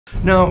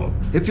Now,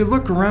 if you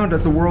look around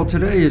at the world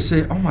today, you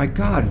say, oh my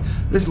God,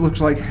 this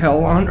looks like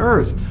hell on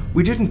earth.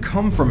 We didn't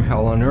come from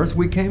hell on earth,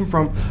 we came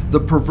from the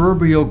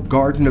proverbial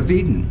Garden of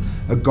Eden.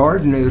 A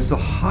garden is the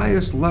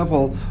highest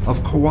level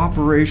of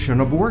cooperation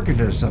of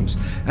organisms.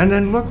 And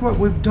then look what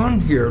we've done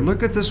here.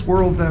 Look at this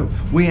world that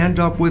we end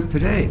up with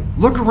today.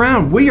 Look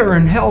around, we are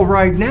in hell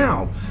right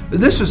now.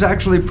 This is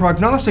actually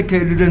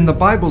prognosticated in the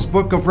Bible's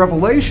book of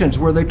Revelations,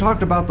 where they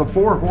talked about the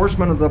 4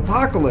 horsemen of the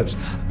apocalypse.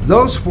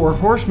 Those 4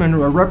 horsemen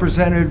are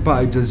represented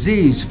by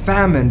disease,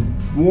 famine,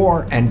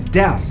 war, and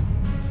death.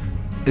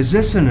 Is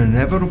this an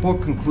inevitable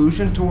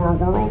conclusion to our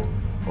world,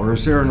 or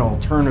is there an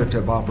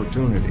alternative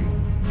opportunity?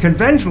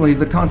 Conventionally,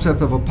 the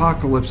concept of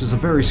apocalypse is a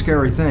very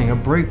scary thing, a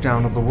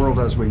breakdown of the world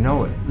as we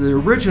know it. The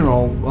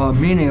original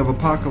meaning of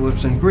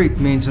apocalypse in Greek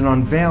means an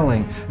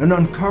unveiling, an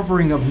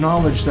uncovering of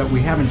knowledge that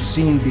we haven't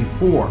seen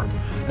before.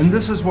 And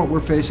this is what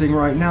we're facing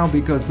right now,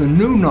 because the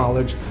new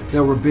knowledge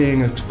that we're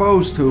being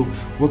exposed to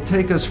will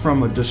take us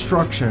from a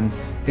destruction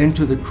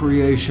into the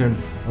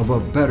creation of a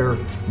better,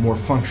 more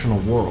functional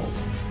world.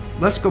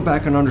 Let's go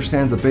back and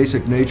understand the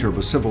basic nature of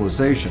a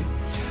civilization.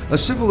 A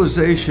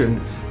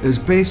civilization is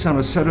based on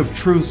a set of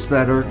truths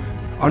that are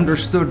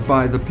understood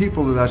by the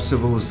people of that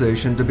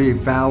civilization to be a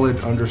valid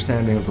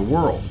understanding of the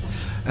world.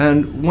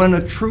 And when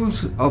a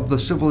truth of the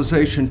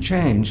civilization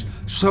change,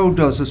 so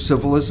does a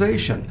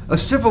civilization. A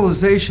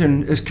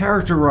civilization is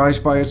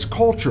characterized by its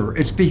culture,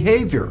 its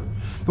behavior.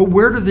 But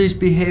where do these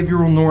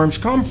behavioral norms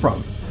come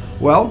from?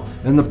 Well,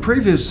 in the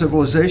previous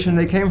civilization,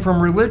 they came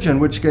from religion,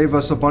 which gave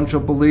us a bunch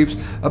of beliefs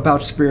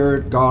about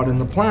spirit, God,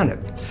 and the planet.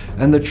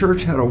 And the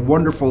church had a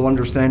wonderful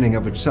understanding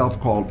of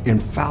itself called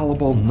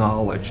infallible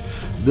knowledge.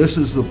 This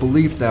is the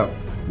belief that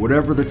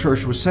whatever the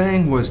church was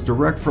saying was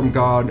direct from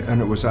God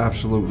and it was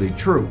absolutely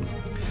true.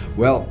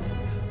 Well,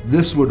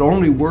 this would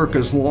only work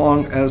as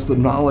long as the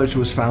knowledge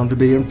was found to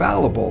be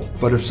infallible.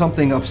 But if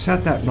something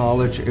upset that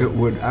knowledge, it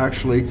would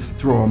actually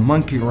throw a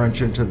monkey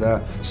wrench into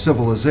the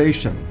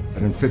civilization.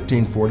 And in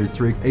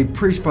 1543, a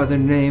priest by the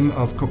name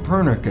of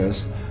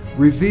Copernicus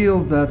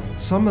revealed that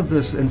some of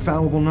this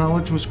infallible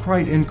knowledge was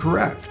quite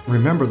incorrect.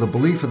 Remember, the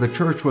belief of the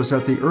church was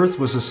that the earth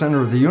was the center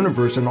of the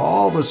universe and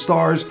all the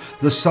stars,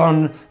 the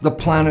sun, the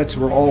planets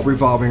were all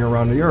revolving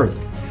around the earth.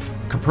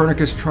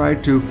 Copernicus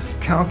tried to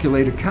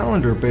calculate a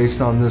calendar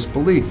based on this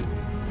belief,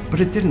 but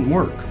it didn't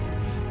work.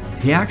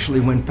 He actually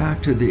went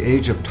back to the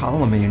age of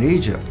Ptolemy in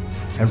Egypt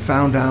and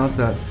found out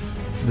that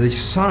the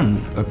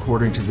sun,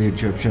 according to the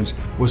Egyptians,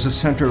 was the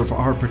center of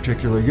our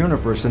particular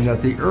universe and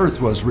that the earth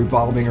was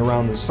revolving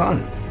around the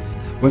sun.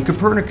 When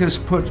Copernicus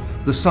put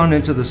the sun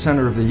into the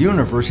center of the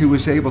universe, he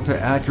was able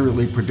to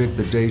accurately predict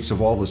the dates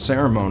of all the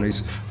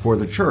ceremonies for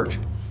the church.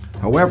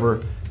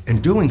 However,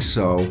 in doing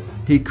so,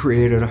 he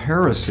created a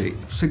heresy.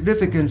 The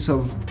significance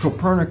of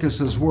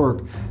Copernicus's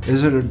work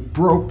is that it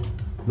broke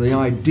the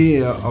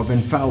idea of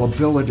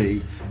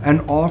infallibility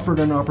and offered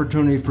an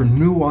opportunity for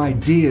new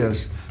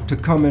ideas to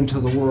come into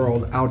the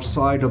world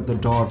outside of the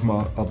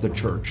dogma of the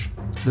church.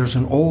 There's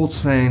an old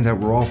saying that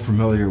we're all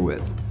familiar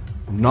with: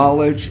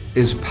 knowledge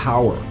is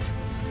power.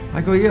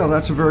 I go, yeah,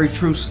 that's a very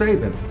true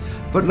statement.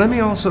 But let me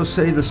also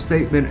say the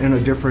statement in a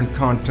different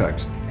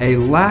context. A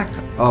lack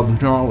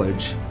of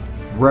knowledge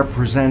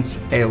represents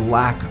a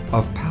lack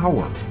of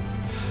power.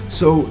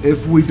 So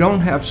if we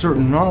don't have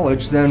certain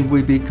knowledge, then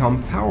we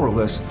become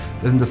powerless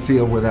in the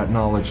field where that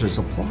knowledge is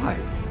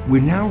applied. We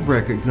now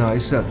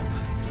recognize that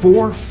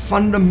 4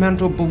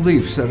 fundamental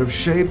beliefs that have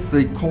shaped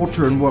the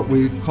culture in what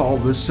we call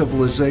this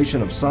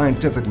civilization of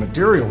scientific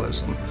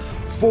materialism,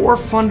 4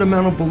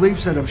 fundamental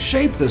beliefs that have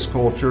shaped this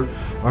culture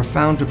are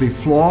found to be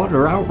flawed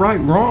or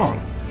outright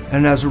wrong.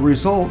 And as a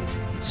result,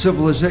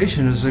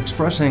 civilization is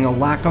expressing a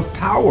lack of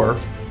power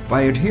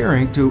by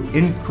adhering to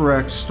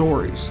incorrect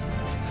stories.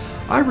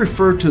 I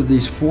refer to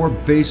these 4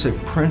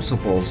 basic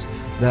principles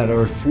that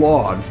are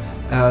flawed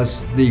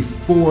as the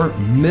 4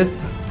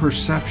 myth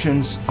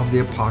perceptions of the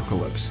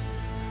apocalypse.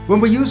 When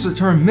we use the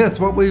term myth,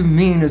 what we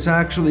mean is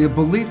actually a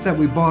belief that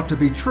we bought to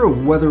be true.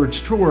 Whether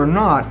it's true or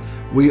not,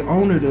 we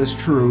own it as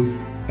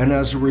truth, and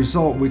as a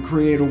result, we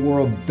create a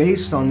world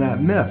based on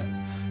that myth.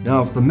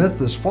 Now, if the myth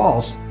is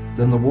false,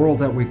 then the world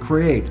that we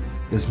create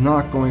is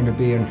not going to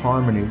be in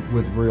harmony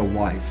with real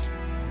life.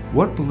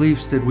 What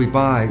beliefs did we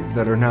buy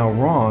that are now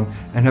wrong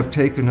and have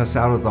taken us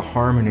out of the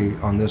harmony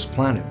on this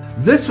planet?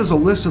 This is a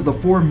list of the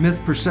 4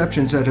 myth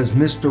perceptions that has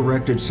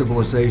misdirected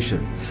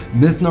civilization.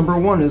 Myth number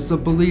 1 is the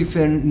belief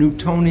in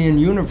Newtonian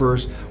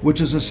universe,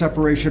 which is a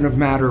separation of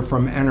matter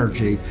from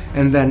energy,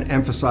 and then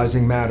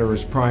emphasizing matter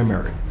as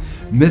primary.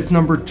 Myth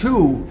number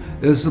 2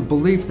 is the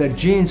belief that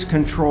genes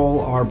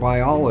control our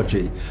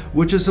biology,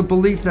 which is a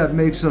belief that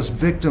makes us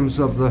victims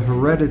of the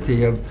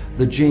heredity of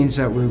the genes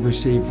that we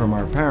receive from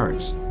our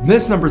parents.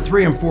 Myth number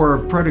 3 and 4 are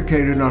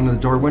predicated on the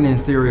Darwinian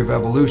theory of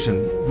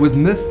evolution, with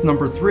myth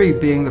number 3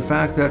 being the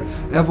fact that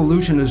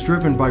evolution is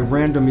driven by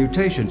random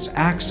mutations,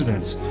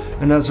 accidents,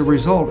 and as a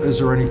result, is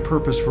there any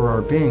purpose for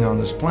our being on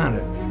this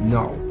planet?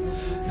 No.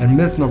 And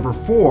myth number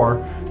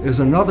 4 is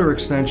another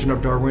extension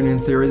of Darwinian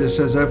theory that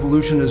says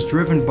evolution is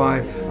driven by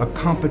a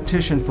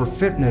competition for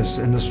fitness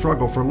in the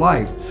struggle for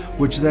life,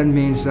 which then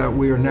means that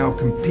we are now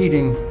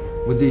competing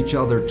with each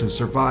other to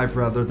survive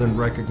rather than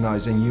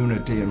recognizing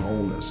unity and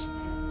wholeness.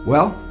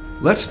 Well,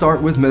 let's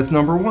start with myth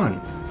number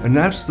 1. And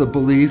that's the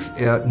belief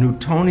that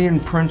Newtonian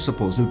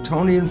principles,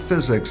 Newtonian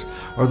physics,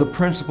 are the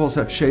principles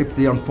that shape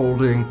the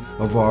unfolding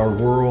of our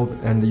world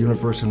and the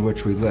universe in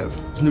which we live.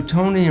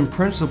 Newtonian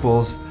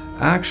principles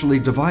actually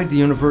divide the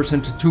universe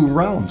into 2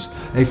 realms,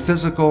 a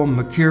physical,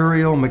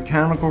 mercurial,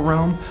 mechanical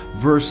realm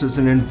versus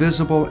an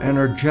invisible,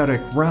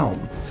 energetic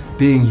realm.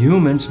 Being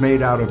humans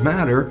made out of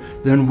matter,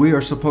 then we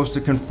are supposed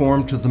to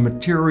conform to the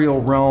material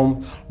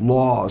realm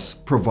laws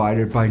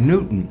provided by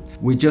Newton.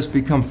 We just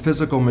become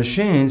physical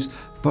machines,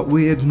 but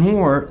we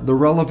ignore the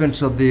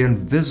relevance of the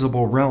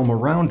invisible realm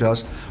around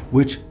us,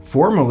 which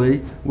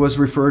formerly was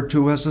referred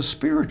to as the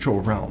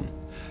spiritual realm.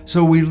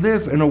 So we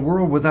live in a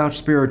world without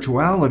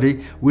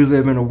spirituality. We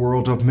live in a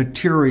world of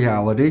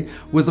materiality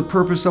with the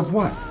purpose of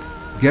what?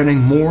 Getting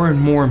more and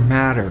more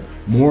matter,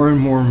 more and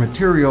more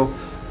material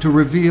to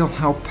reveal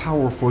how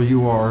powerful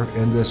you are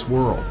in this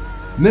world.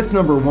 Myth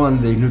number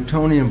 1, the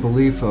Newtonian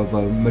belief of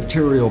a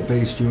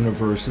material-based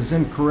universe, is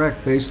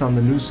incorrect based on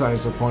the new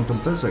science of quantum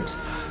physics,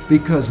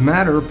 because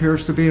matter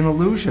appears to be an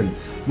illusion.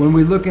 When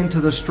we look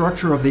into the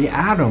structure of the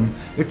atom,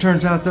 it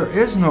turns out there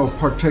is no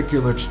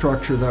particulate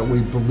structure that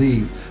we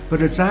believe,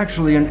 but it's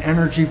actually an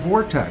energy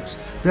vortex,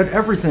 that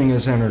everything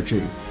is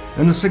energy.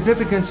 And the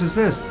significance is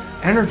this: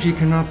 energy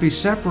cannot be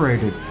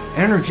separated.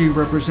 Energy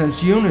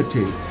represents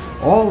unity.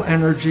 All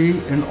energy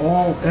and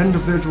all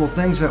individual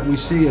things that we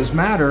see as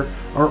matter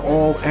are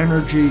all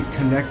energy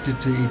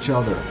connected to each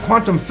other.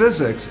 Quantum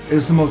physics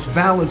is the most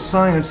valid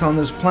science on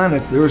this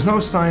planet. There is no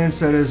science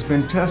that has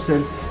been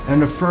tested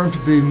and affirmed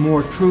to be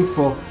more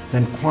truthful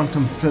than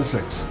quantum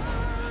physics.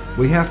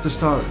 We have to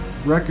start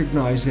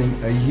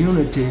recognizing a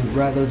unity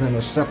rather than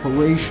a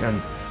separation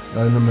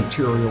in the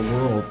material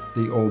world,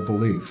 the old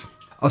belief.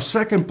 A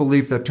second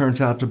belief that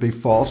turns out to be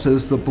false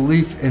is the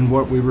belief in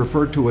what we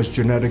refer to as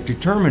genetic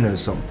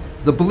determinism.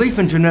 The belief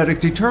in genetic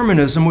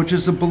determinism, which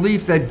is the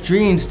belief that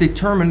genes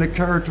determine the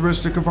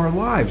characteristic of our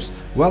lives.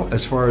 Well,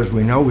 as far as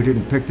we know, we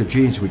didn't pick the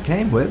genes we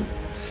came with.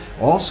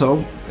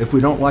 Also, if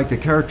we don't like the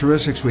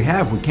characteristics we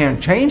have, we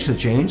can't change the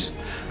genes.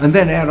 And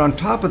then add on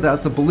top of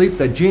that the belief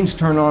that genes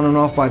turn on and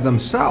off by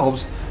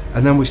themselves,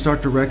 and then we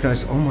start to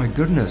recognize, oh my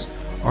goodness,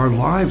 our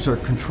lives are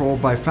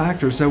controlled by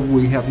factors that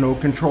we have no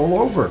control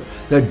over.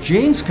 That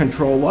genes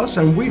control us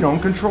and we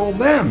don't control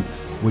them.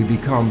 We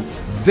become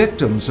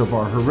victims of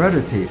our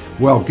heredity.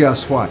 Well,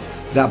 guess what?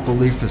 That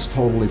belief is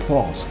totally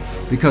false,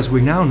 because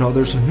we now know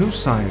there's a new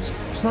science.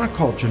 It's not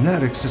called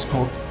genetics, it's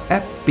called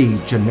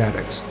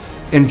epigenetics.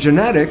 In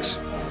genetics,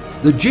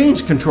 the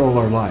genes control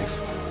our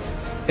life.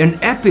 In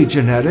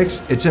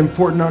epigenetics, it's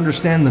important to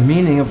understand the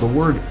meaning of the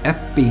word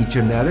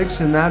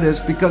epigenetics, and that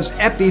is because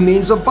epi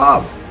means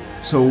above.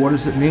 So what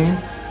does it mean?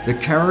 The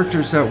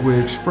characters that we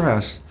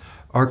express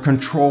are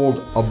controlled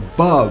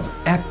above,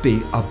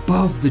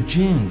 above the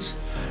genes.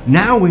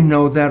 Now we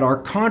know that our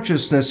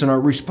consciousness and our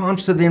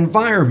response to the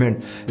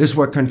environment is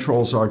what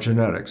controls our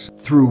genetics.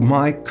 Through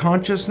my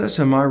consciousness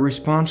and my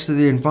response to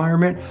the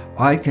environment,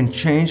 I can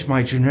change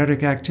my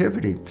genetic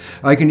activity.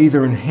 I can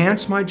either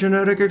enhance my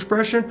genetic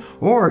expression,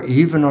 or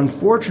even,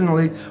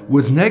 unfortunately,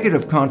 with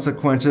negative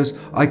consequences,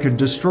 I can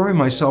destroy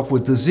myself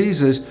with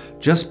diseases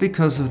just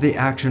because of the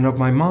action of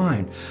my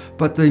mind.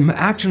 But the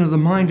action of the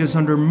mind is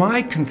under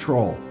my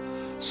control.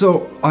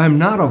 So I'm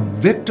not a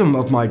victim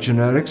of my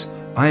genetics,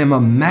 I am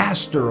a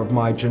master of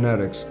my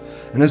genetics.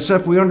 And as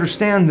if we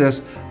understand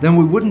this, then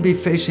we wouldn't be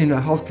facing a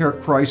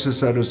healthcare crisis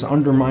that is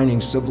undermining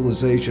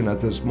civilization at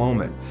this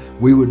moment.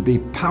 We would be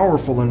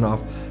powerful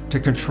enough to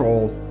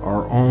control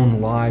our own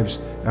lives,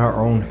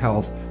 our own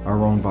health,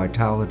 our own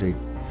vitality.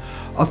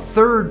 A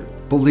third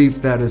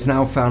belief that is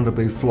now found to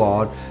be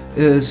flawed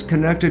is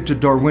connected to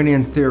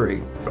Darwinian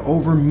theory.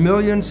 Over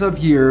millions of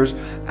years,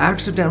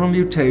 accidental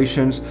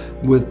mutations,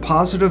 with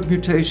positive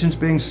mutations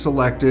being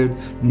selected,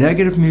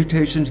 negative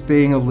mutations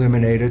being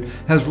eliminated,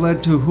 has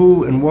led to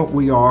who and what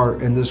we are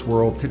in this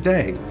world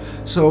today.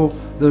 So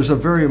there's a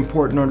very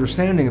important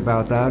understanding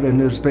about that,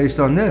 and it's based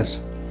on this.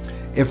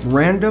 If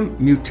random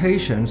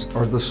mutations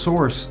are the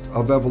source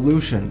of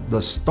evolution,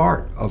 the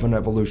start of an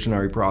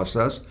evolutionary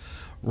process,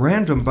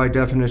 random by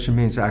definition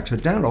means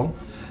accidental.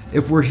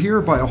 If we're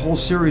here by a whole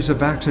series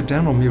of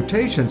accidental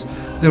mutations,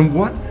 then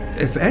what,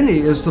 if any,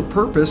 is the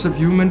purpose of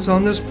humans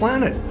on this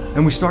planet?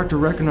 And we start to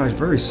recognize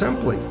very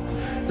simply,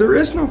 there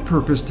is no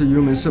purpose to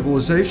human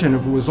civilization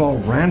if it was all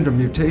random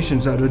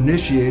mutations that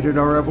initiated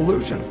our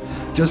evolution.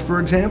 Just for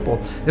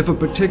example, if a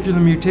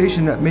particular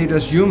mutation that made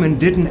us human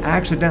didn't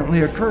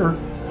accidentally occur,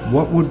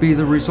 what would be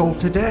the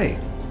result today?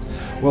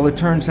 Well, it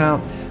turns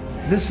out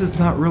this is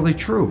not really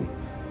true.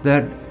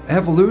 That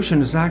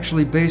evolution is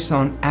actually based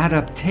on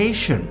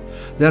adaptation,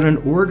 that an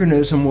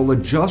organism will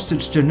adjust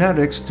its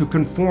genetics to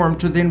conform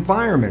to the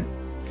environment.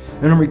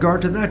 And in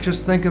regard to that,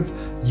 just think of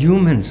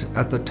humans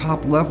at the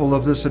top level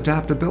of this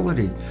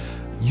adaptability.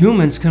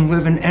 humans can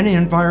live in any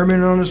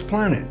environment on this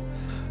planet.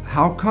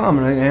 How come?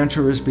 And the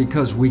answer is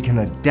because we can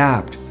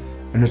adapt,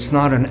 and it's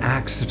not an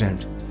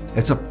accident.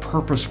 It's a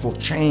purposeful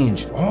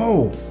change.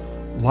 Oh,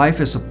 life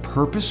is a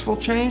purposeful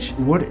change?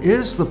 What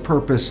is the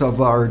purpose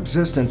of our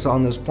existence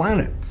on this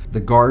planet?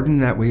 The garden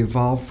that we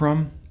evolved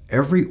from,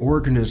 every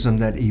organism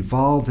that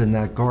evolved in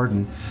that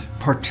garden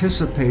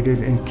participated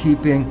in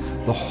keeping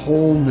the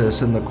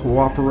wholeness and the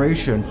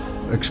cooperation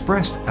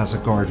expressed as a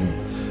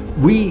garden.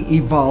 We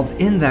evolved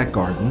in that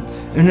garden,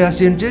 and as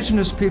the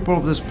indigenous people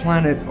of this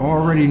planet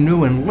already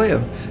knew and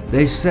lived,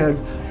 they said,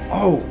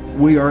 oh,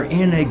 we are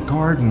in a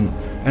garden,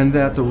 and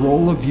that the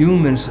role of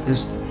humans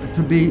is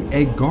to be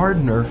a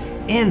gardener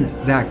in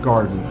that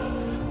garden.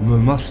 We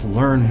must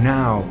learn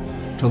now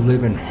to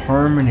live in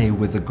harmony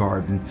with the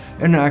garden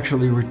and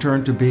actually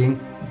return to being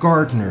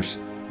gardeners.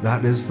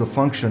 That is the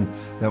function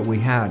that we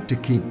had to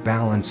keep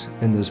balance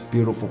in this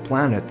beautiful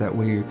planet that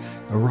we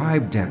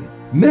arrived in.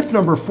 Myth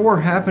number 4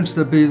 happens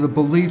to be the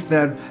belief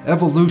that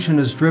evolution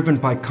is driven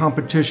by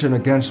competition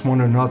against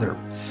one another.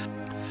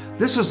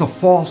 This is a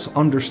false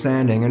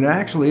understanding, and it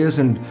actually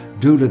isn't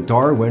due to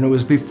Darwin. It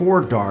was before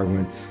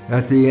Darwin.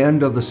 At the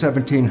end of the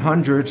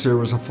 1700s, there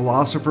was a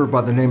philosopher by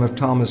the name of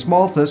Thomas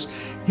Malthus.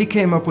 He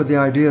came up with the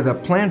idea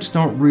that plants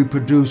don't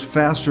reproduce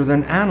faster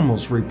than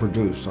animals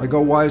reproduce. I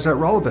go, why is that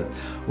relevant?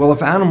 Well,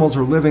 if animals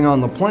are living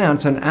on the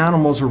plants and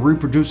animals are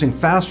reproducing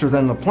faster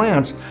than the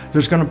plants,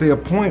 there's going to be a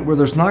point where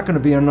there's not going to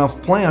be enough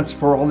plants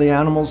for all the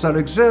animals that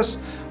exist.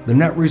 The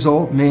net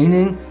result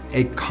meaning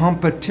a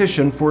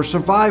competition for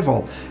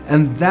survival.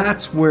 And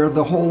that's where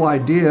the whole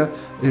idea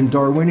in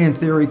Darwinian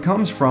theory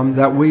comes from,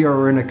 that we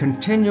are in a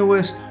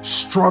continuous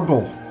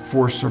struggle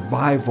for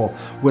survival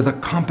with a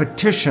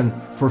competition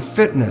for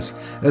fitness,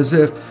 as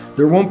if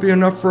there won't be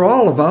enough for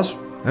all of us,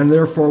 and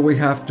therefore we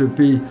have to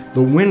be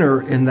the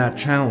winner in that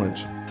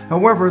challenge.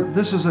 However,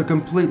 this is a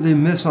completely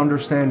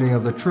misunderstanding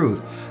of the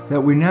truth,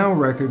 that we now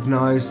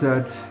recognize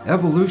that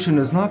evolution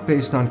is not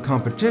based on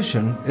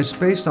competition, it's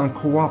based on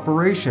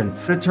cooperation.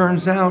 It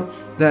turns out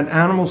that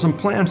animals and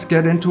plants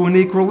get into an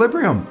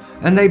equilibrium,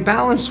 and they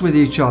balance with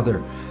each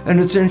other. And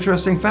it's an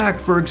interesting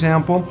fact, for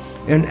example,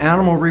 in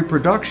animal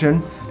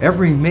reproduction,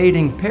 every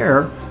mating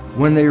pair,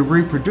 when they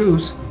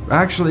reproduce,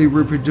 actually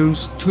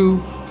reproduce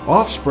 2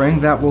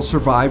 offspring that will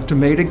survive to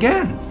mate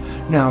again.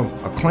 Now,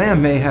 a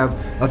clam may have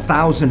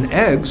 1,000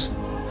 eggs,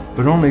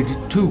 but only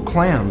 2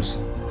 clams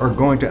are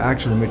going to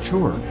actually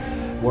mature.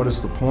 What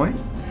is the point?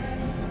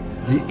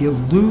 The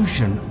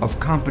illusion of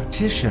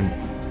competition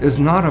is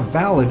not a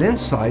valid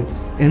insight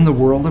in the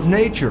world of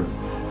nature.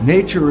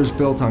 Nature is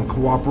built on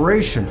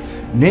cooperation.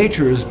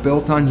 Nature is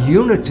built on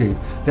unity,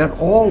 that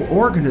all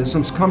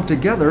organisms come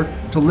together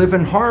to live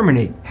in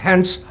harmony,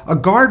 hence a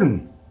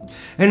garden.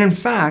 And in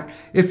fact,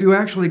 if you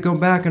actually go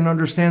back and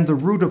understand the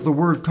root of the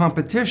word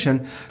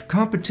competition,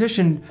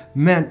 competition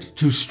meant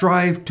to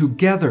strive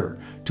together,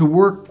 to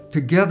work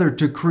together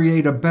to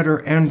create a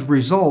better end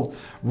result,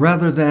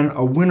 rather than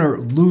a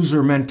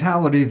winner-loser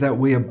mentality that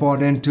we have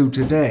bought into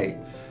today.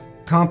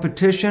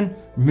 Competition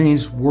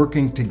means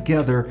working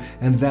together,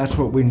 and that's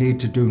what we need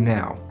to do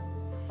now.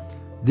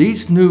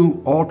 These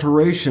new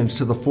alterations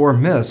to the 4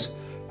 myths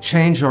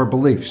change our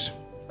beliefs.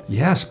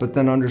 Yes, but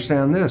then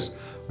understand this.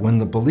 When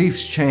the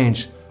beliefs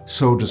change,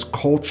 so does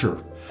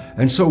culture.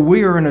 And so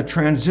we are in a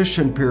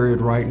transition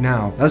period right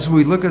now. As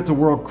we look at the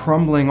world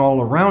crumbling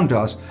all around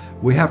us,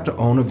 we have to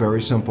own a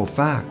very simple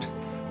fact.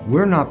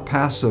 We're not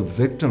passive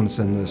victims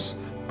in this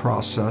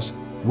process.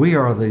 We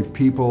are the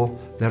people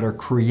that are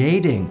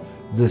creating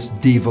this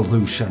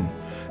devolution.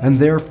 And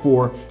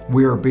therefore,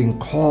 we are being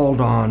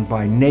called on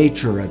by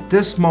nature at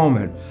this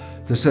moment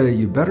to say,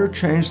 you better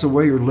change the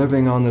way you're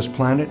living on this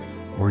planet,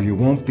 or you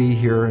won't be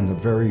here in the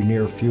very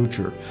near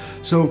future.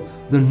 So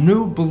the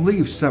new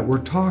beliefs that we're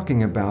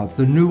talking about,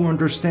 the new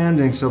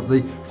understandings of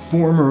the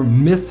former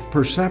myth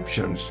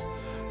perceptions,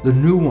 the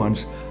new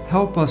ones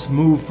help us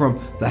move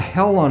from the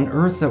hell on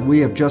earth that we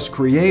have just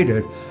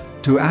created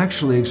to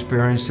actually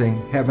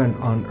experiencing heaven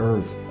on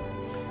earth.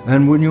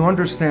 And when you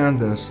understand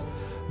this,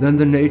 then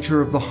the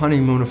nature of the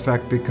honeymoon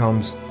effect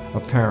becomes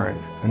apparent.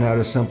 And that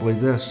is simply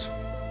this.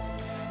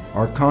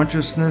 Our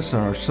consciousness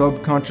and our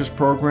subconscious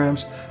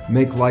programs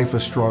make life a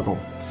struggle.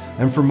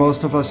 And for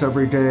most of us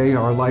every day,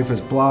 our life is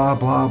blah,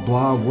 blah,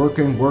 blah,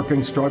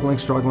 working, struggling,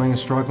 and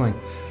struggling.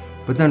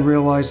 But then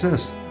realize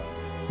this,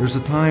 there's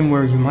a time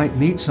where you might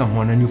meet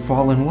someone and you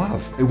fall in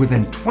love.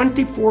 Within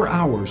 24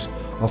 hours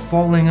of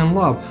falling in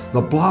love,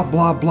 the blah,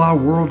 blah, blah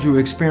world you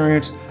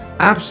experience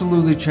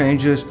absolutely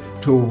changes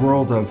to a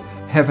world of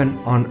heaven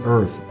on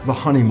earth, the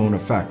honeymoon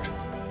effect.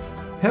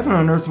 Heaven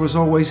on earth was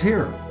always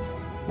here.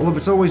 Well, if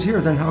it's always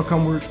here, then how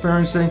come we're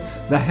experiencing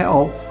the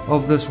hell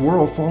of this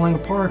world falling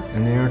apart?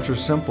 And the answer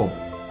is simple.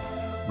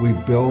 We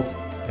built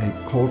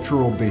a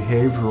cultural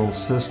behavioral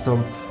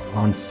system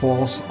on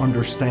false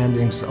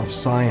understandings of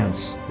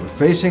science. We're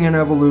facing an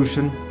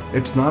evolution.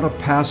 It's not a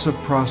passive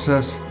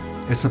process,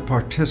 it's a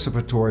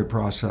participatory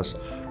process.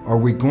 Are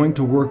we going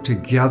to work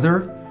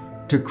together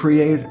to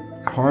create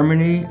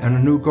harmony and a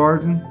new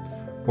garden?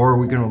 Or are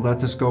we going to let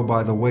this go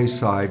by the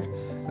wayside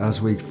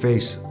as we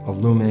face a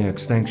looming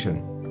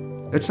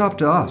extinction. It's up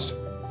to us.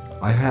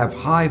 I have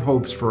high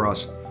hopes for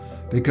us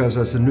because,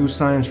 as the new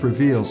science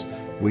reveals,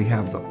 we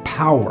have the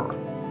power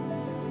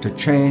to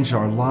change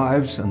our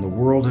lives and the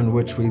world in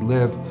which we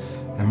live.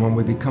 And when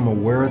we become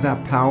aware of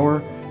that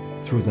power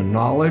through the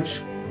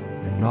knowledge,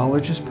 and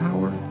knowledge is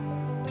power,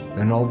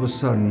 then all of a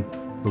sudden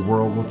the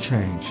world will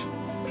change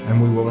and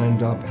we will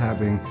end up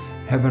having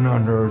heaven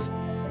on earth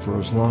for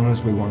as long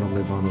as we want to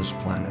live on this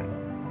planet.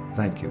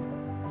 Thank you.